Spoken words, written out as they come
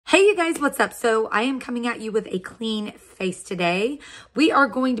Hey you guys, what's up? So I am coming at you with a clean face today. We are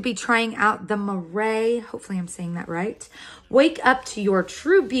going to be trying out the Maree, hopefully I'm saying that right, Wake Up to Your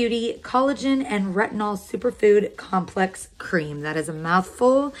True Beauty Collagen and Retinol Superfood Complex Cream. That is a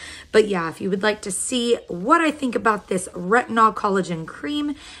mouthful, but yeah, if you would like to see what I think about this retinol collagen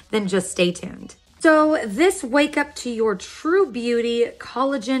cream, then just stay tuned. So this Wake Up to Your True Beauty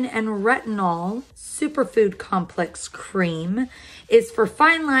Collagen and Retinol Superfood Complex Cream is for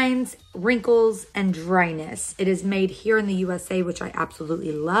fine lines, wrinkles, and dryness. It is made here in the USA, which I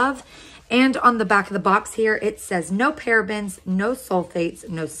absolutely love. And on the back of the box here, it says no parabens, no sulfates,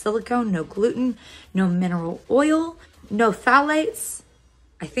 no silicone, no gluten, no mineral oil, no phthalates.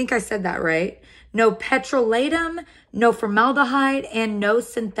 I think I said that right. No petrolatum, no formaldehyde, and no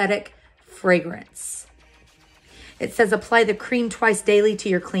synthetic fragrance. It says apply the cream twice daily to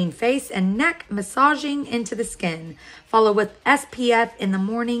your clean face and neck, massaging into the skin. Follow with SPF in the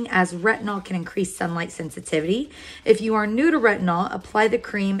morning as retinol can increase sunlight sensitivity. If you are new to retinol, apply the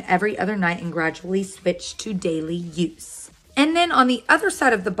cream every other night and gradually switch to daily use. And then on the other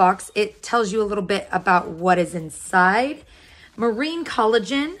side of the box, it tells you a little bit about what is inside. Marine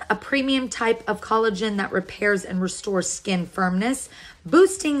collagen, a premium type of collagen that repairs and restores skin firmness,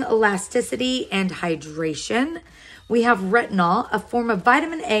 boosting elasticity and hydration. We have retinol, a form of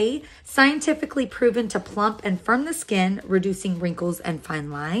vitamin A, scientifically proven to plump and firm the skin, reducing wrinkles and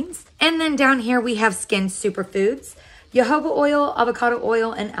fine lines. And then down here we have skin superfoods. Jojoba oil, avocado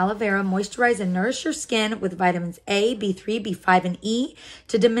oil, and aloe vera moisturize and nourish your skin with vitamins A, B3, B5, and E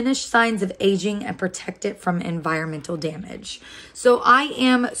to diminish signs of aging and protect it from environmental damage. So I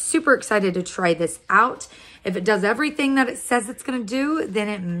am super excited to try this out. If it does everything that it says it's going to do, then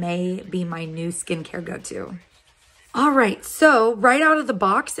it may be my new skincare go-to. All right, so right out of the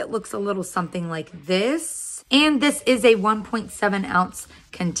box, it looks a little something like this. And this is a 1.7 ounce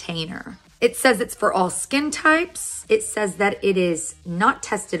container. It says it's for all skin types. It says that it is not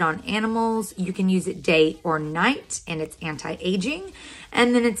tested on animals. You can use it day or night, and it's anti-aging.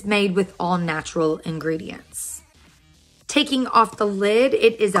 And then it's made with all natural ingredients. Taking off the lid,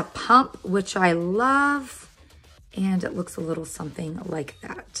 it is a pump, which I love. And it looks a little something like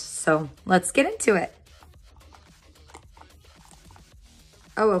that. So let's get into it.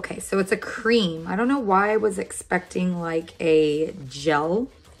 Oh, okay, so it's a cream. I don't know why I was expecting like a gel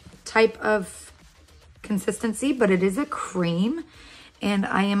type of consistency, but it is a cream. And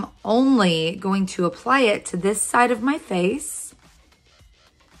I am only going to apply it to this side of my face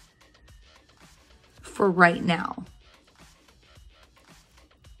for right now.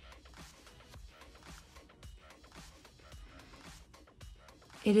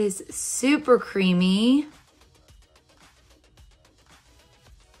 It is super creamy.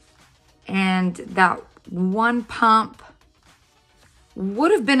 And that one pump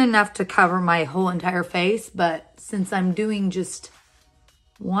would have been enough to cover my whole entire face, but since I'm doing just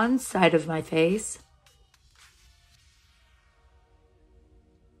one side of my face,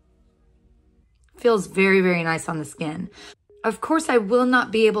 feels very, very nice on the skin. Of course, I will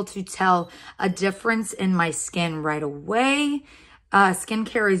not be able to tell a difference in my skin right away.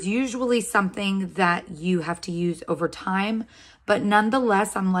 Skincare is usually something that you have to use over time, but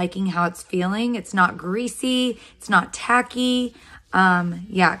nonetheless, I'm liking how it's feeling. It's not greasy, it's not tacky.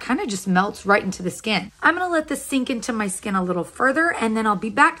 Yeah, it kind of just melts right into the skin. I'm gonna let this sink into my skin a little further, and then I'll be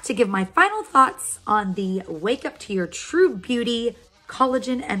back to give my final thoughts on the Wake Up to Your True Beauty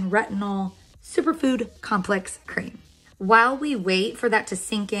Collagen and Retinol Superfood Complex Cream. While we wait for that to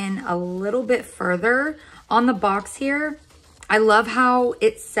sink in a little bit further, on the box here, I love how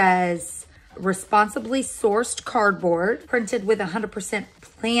it says responsibly sourced cardboard, printed with 100%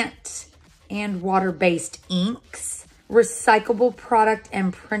 plant and water-based inks, recyclable product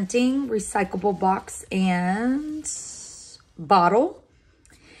and printing, recyclable box and bottle.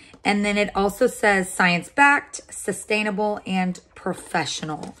 And then it also says science-backed, sustainable, and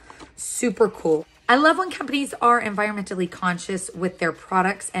professional. Super cool. I love when companies are environmentally conscious with their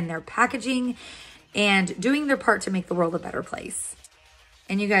products and their packaging and doing their part to make the world a better place.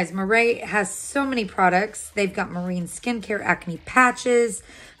 And you guys, Maree has so many products. They've got marine skincare acne patches,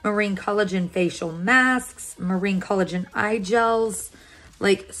 marine collagen facial masks, marine collagen eye gels,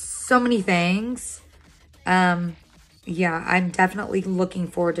 like so many things. Yeah, I'm definitely looking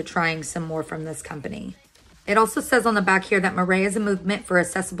forward to trying some more from this company. It also says on the back here that Maree is a movement for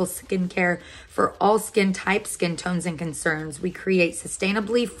accessible skincare for all skin types, skin tones, and concerns. We create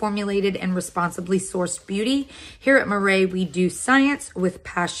sustainably formulated and responsibly sourced beauty. Here at Maree, we do science with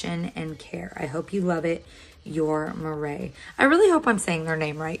passion and care. I hope you love it. Your Maree. I really hope I'm saying their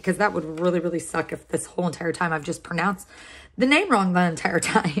name right, because that would really, really suck if this whole entire time I've just pronounced the name wrong the entire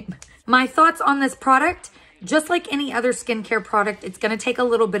time. My thoughts on this product, just like any other skincare product, it's going to take a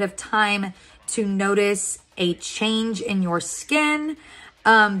little bit of time to notice a change in your skin.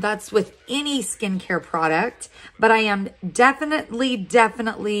 That's with any skincare product, but I am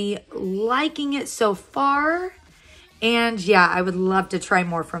definitely liking it so far. And yeah, I would love to try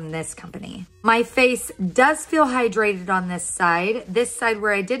more from this company. My face does feel hydrated on this side. This side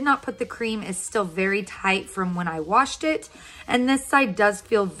where I did not put the cream is still very tight from when I washed it. And this side does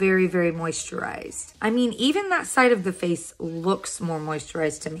feel very moisturized. I mean, even that side of the face looks more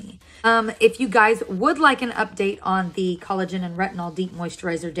moisturized to me. If you guys would like an update on the Collagen and Retinol Deep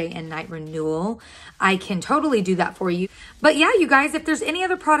Moisturizer Day and Night Renewal, I can totally do that for you. But yeah, you guys, if there's any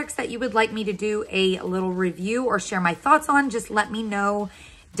other products that you would like me to do a little review or share my thoughts on, just let me know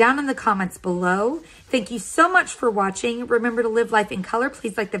down in the comments below. Thank you so much for watching. Remember to live life in color.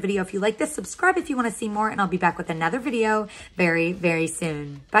 Please like the video if you like this. Subscribe if you want to see more, and I'll be back with another video very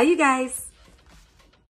soon. Bye, you guys.